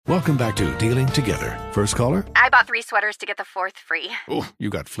Welcome back to Dealing Together. First caller? I bought 3 sweaters to get the 4th free. Oh, you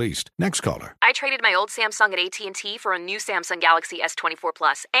got fleeced. Next caller? I traded my old Samsung at AT&T for a new Samsung Galaxy S24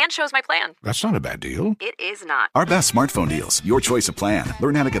 Plus and chose my plan. That's not a bad deal. It is not. Our best smartphone deals. Your choice of plan.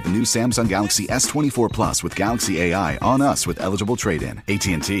 Learn how to get the new Samsung Galaxy S24 Plus with Galaxy AI on us with eligible trade-in.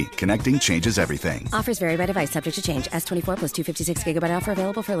 AT&T. Connecting changes everything. Offers vary by device. Subject to change. S24 plus 256 gigabyte offer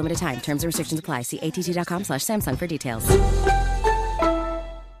available for a limited time. Terms and restrictions apply. See att.com/Samsung for details.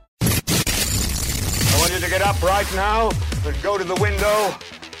 I want you to get up right now and go to the window,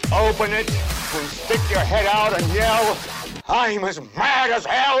 open it, and stick your head out and yell, "I'm as mad as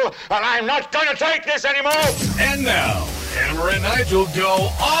hell, and I'm not going to take this anymore!" And now, Hammer and Nigel go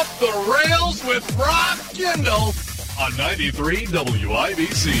off the rails with Rob Kendall on 93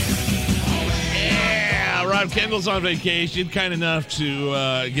 WIBC. Yeah, Rob Kendall's on vacation, kind enough to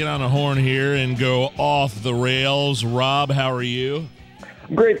get on a horn here and go off the rails. Rob, how are you?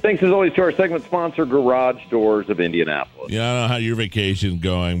 Great. Thanks, as always, to our segment sponsor, Garage Doors of Indianapolis. Yeah, I don't know how your vacation's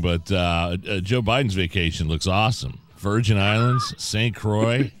going, but Joe Biden's vacation looks awesome. Virgin Islands, St.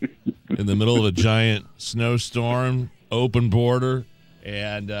 Croix, in the middle of a giant snowstorm, open border,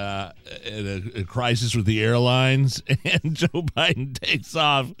 and a crisis with the airlines, and Joe Biden takes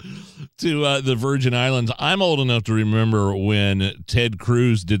off to the Virgin Islands. I'm old enough to remember when Ted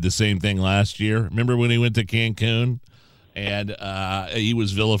Cruz did the same thing last year. Remember when he went to Cancun? And he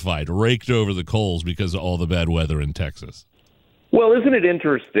was vilified, raked over the coals because of all the bad weather in Texas. Well, isn't it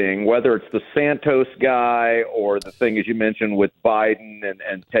interesting, whether it's the Santos guy or the thing, as you mentioned, with Biden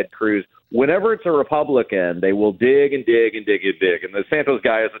and Ted Cruz, whenever it's a Republican, they will dig and dig and dig and dig. And the Santos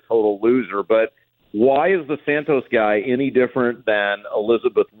guy is a total loser. But why is the Santos guy any different than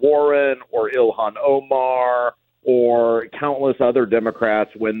Elizabeth Warren or Ilhan Omar or countless other Democrats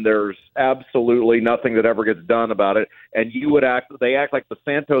when there's absolutely nothing that ever gets done about it? And they act like the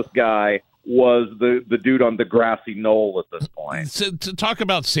Santos guy was the dude on the grassy knoll at this point. So to talk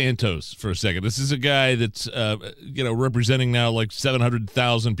about Santos for a second, this is a guy that's representing now like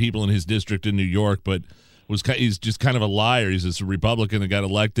 700,000 people in his district in New York, but he's just kind of a liar. He's this Republican that got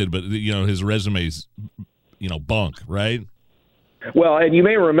elected, but his resume's bunk, right? Well, and you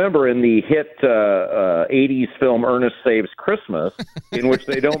may remember in the hit 80s film Ernest Saves Christmas, in which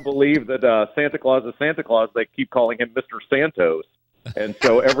they don't believe that Santa Claus is Santa Claus, they keep calling him Mr. Santos. And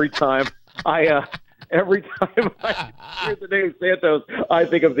so every time I hear the name Santos, I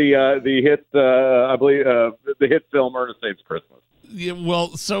think of the hit the hit film Ernest Saves Christmas. Yeah, well,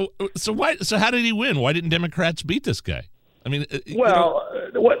 so how did he win? Why didn't Democrats beat this guy? I mean,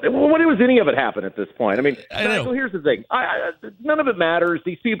 what was any of it happen at this point? I mean, so here's the thing. None of it matters.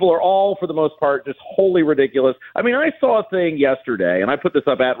 These people are all, for the most part, just wholly ridiculous. I mean, I saw a thing yesterday, and I put this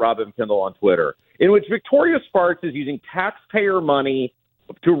up at Robin Kendall on Twitter, in which Victoria Sparks is using taxpayer money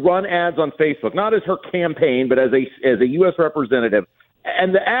to run ads on Facebook, not as her campaign, but as a U.S. representative.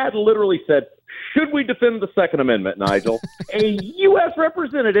 And the ad literally said, "Should we defend the Second Amendment, Nigel?" A U.S.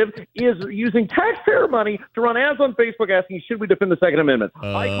 representative is using taxpayer money to run ads on Facebook asking, "Should we defend the Second Amendment?"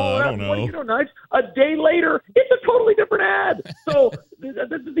 I call it out. What do you know, Nigel? A day later, it's a totally different ad. So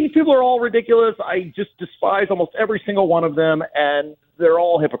these people are all ridiculous. I just despise almost every single one of them, and they're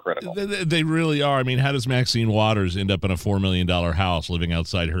all hypocritical. They really are. I mean, how does Maxine Waters end up in a $4 million house living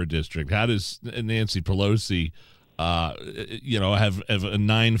outside her district? How does Nancy Pelosi have a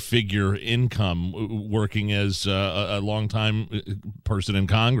 9-figure income working as a longtime person in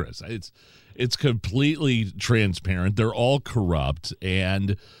Congress? It's completely transparent. They're all corrupt,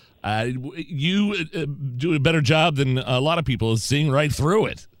 and you do a better job than a lot of people of seeing right through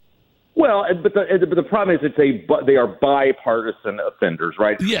it. Well, but the problem is they are bipartisan offenders,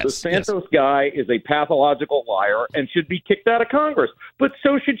 right? Yes. The Santos guy is a pathological liar and should be kicked out of Congress. But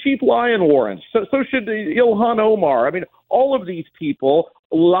so should Chief Lion Warren. So should Ilhan Omar. I mean, all of these people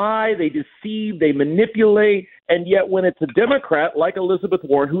lie, they deceive, they manipulate, and yet when it's a Democrat like Elizabeth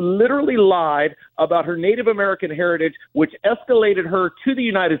Warren, who literally lied about her Native American heritage, which escalated her to the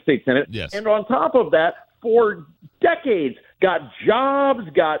United States Senate, yes, and on top of that, for decades, got jobs,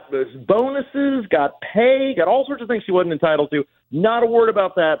 got bonuses, got pay, got all sorts of things she wasn't entitled to. Not a word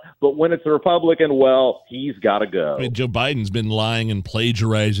about that. But when it's a Republican, well, he's got to go. I mean, Joe Biden's been lying and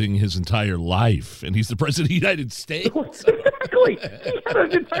plagiarizing his entire life, and he's the president of the United States. Exactly. He had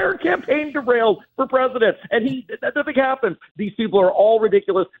an entire campaign derailed for president, and nothing happens. These people are all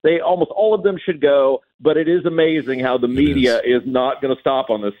ridiculous. Almost all of them should go. But it is amazing how the media is not going to stop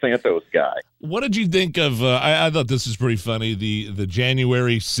on this Santos guy. What did you think of? I thought this was pretty funny. The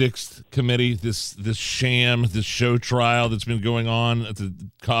January 6th committee, this sham, this show trial that's been going on at the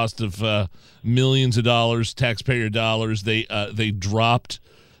cost of millions of dollars, taxpayer dollars. They dropped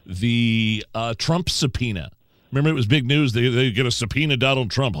the Trump subpoena. Remember, it was big news. They get a subpoena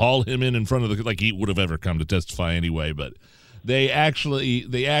Donald Trump, haul him in front of like he would have ever come to testify anyway. But they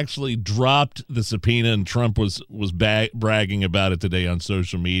actually dropped the subpoena, and Trump was bragging about it today on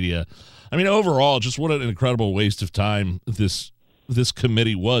social media. I mean, overall, just what an incredible waste of time this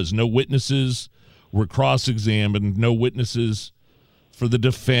committee was. No witnesses were cross-examined. No witnesses for the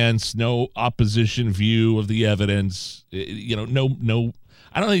defense. No opposition view of the evidence. No.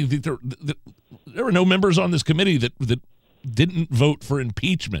 I don't think there were no members on this committee that didn't vote for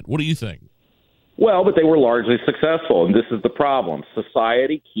impeachment. What do you think? Well, but they were largely successful, and this is the problem.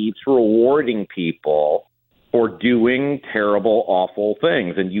 Society keeps rewarding people for doing terrible, awful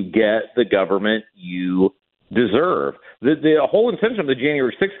things, and you get the government you deserve. The whole intention of the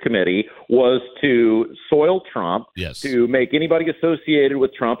January 6th committee was to soil Trump, yes, to make anybody associated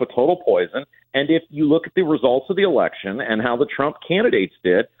with Trump a total poison. And if you look at the results of the election and how the Trump candidates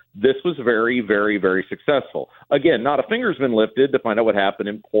did, this was very, very, very successful. Again, not a finger's been lifted to find out what happened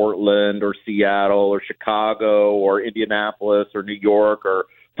in Portland or Seattle or Chicago or Indianapolis or New York or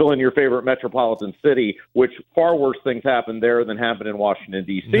fill in your favorite metropolitan city, which far worse things happened there than happened in Washington,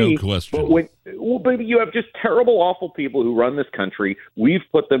 D.C. No question. But you have just terrible, awful people who run this country. We've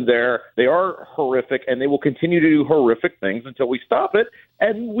put them there. They are horrific, and they will continue to do horrific things until we stop it,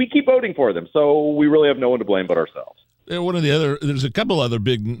 and we keep voting for them. So we really have no one to blame but ourselves. There's a couple other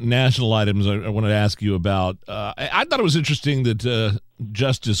big national items I wanted to ask you about. I thought it was interesting that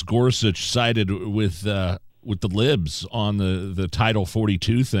Justice Gorsuch sided with the libs on the Title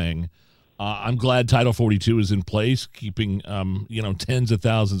 42 thing. I'm glad Title 42 is in place, keeping tens of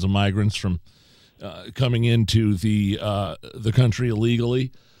thousands of migrants from coming into the country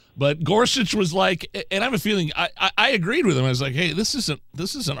illegally. But Gorsuch was like, and I have a feeling I agreed with him. I was like, hey, this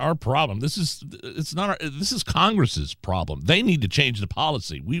isn't our problem. This is Congress's problem. They need to change the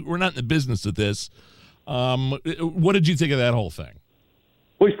policy. We're not in the business of this. What did you think of that whole thing?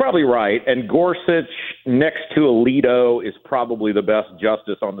 Well, he's probably right. And Gorsuch, next to Alito, is probably the best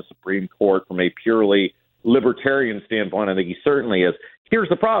justice on the Supreme Court from a purely libertarian standpoint. I think he certainly is. Here's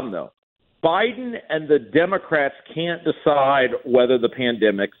the problem, though. Biden and the Democrats can't decide whether the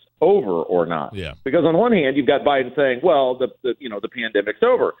pandemic's over or not. Yeah. Because on one hand, you've got Biden saying, well, the pandemic's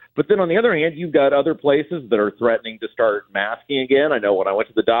over. But then on the other hand, you've got other places that are threatening to start masking again. I know when I went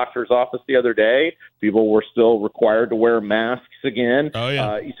to the doctor's office the other day, people were still required to wear masks again. Oh,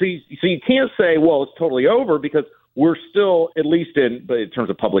 yeah. So you can't say, well, it's totally over, because we're still, at least in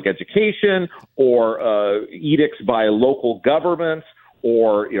terms of public education or edicts by local governments,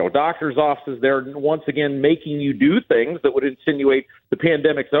 or, doctors' offices, they're once again making you do things that would insinuate the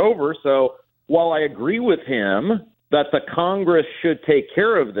pandemic's over. So while I agree with him that the Congress should take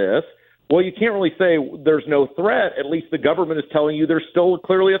care of this, well, you can't really say there's no threat. At least the government is telling you there's still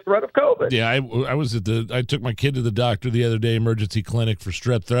clearly a threat of COVID. Yeah, I took my kid to the doctor the other day, emergency clinic, for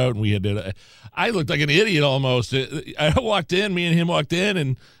strep throat, and I looked like an idiot almost. I walked in, me and him walked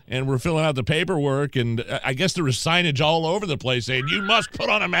in, and we're filling out the paperwork, and I guess there was signage all over the place saying, you must put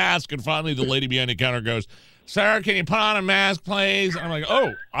on a mask, and finally the lady behind the counter goes, sir, can you put on a mask, please? I'm like,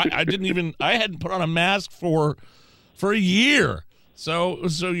 oh, I hadn't put on a mask for a year. So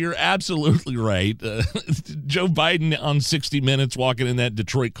you're absolutely right. Joe Biden on 60 Minutes walking in that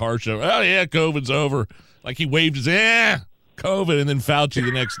Detroit car show. Oh, yeah, COVID's over. Like he waved his, COVID. And then Fauci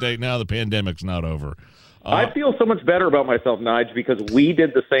the next day, now the pandemic's not over. I feel so much better about myself, Nige, because we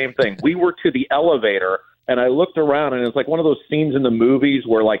did the same thing. We were to the elevator, and I looked around, and it's like one of those scenes in the movies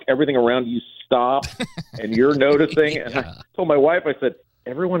where, like, everything around you stops, and you're noticing. Yeah. And I told my wife, I said,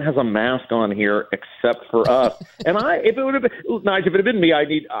 everyone has a mask on here except for us. And if it had been me,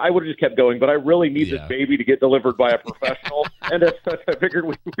 I would have just kept going. But I really need this baby to get delivered by a professional, and as such, I figured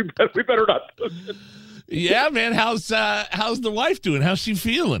we better not push it. Yeah, man. How's the wife doing? How's she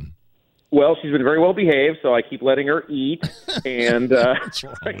feeling? Well, she's been very well behaved, so I keep letting her eat, and what's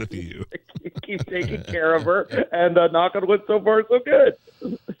wrong with you? keep taking care of her, and knock on wood, so far so good.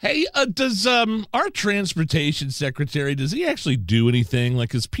 Hey, does our transportation secretary, does he actually do anything?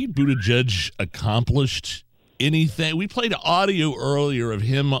 Like, has Pete Buttigieg accomplished anything? We played audio earlier of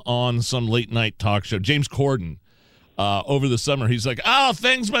him on some late night talk show, James Corden, over the summer. He's like,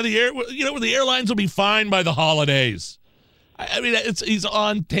 things by the air, the airlines will be fine by the holidays. I mean, he's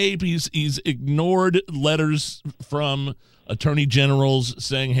on tape. He's ignored letters from attorney generals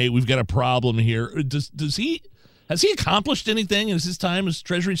saying, "Hey, we've got a problem here." Has he accomplished anything in his time as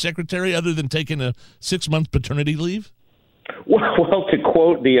Treasury Secretary other than taking a 6-month paternity leave? Well, to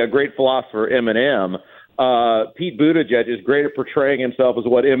quote the great philosopher Eminem, Pete Buttigieg is great at portraying himself as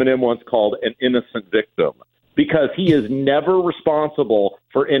what Eminem once called an innocent victim. because he is never responsible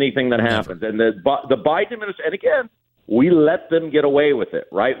for anything that happens. And the Biden administration, and again, we let them get away with it,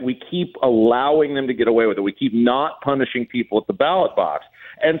 right? We keep allowing them to get away with it. We keep not punishing people at the ballot box.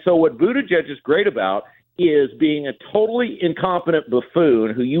 And so what Buttigieg is great about is being a totally incompetent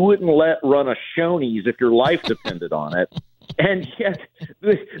buffoon who you wouldn't let run a Shoney's if your life depended on it. And yet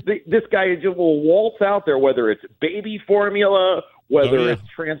this guy just will waltz out there, whether it's baby formula, whether it's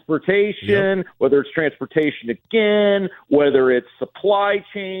transportation, whether it's transportation again, whether it's supply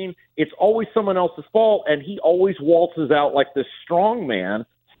chain. It's always someone else's fault, and he always waltzes out like this strong man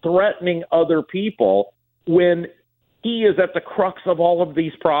threatening other people when he is at the crux of all of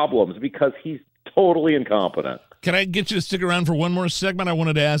these problems because he's totally incompetent. Can I get you to stick around for one more segment? I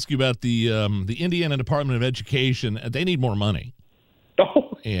wanted to ask you about the Indiana Department of Education. They need more money.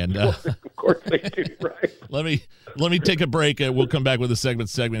 Oh, and of course they do, right? Let me take a break. We'll come back with a segment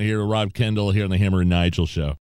here with Rob Kendall here on the Hammer and Nigel Show.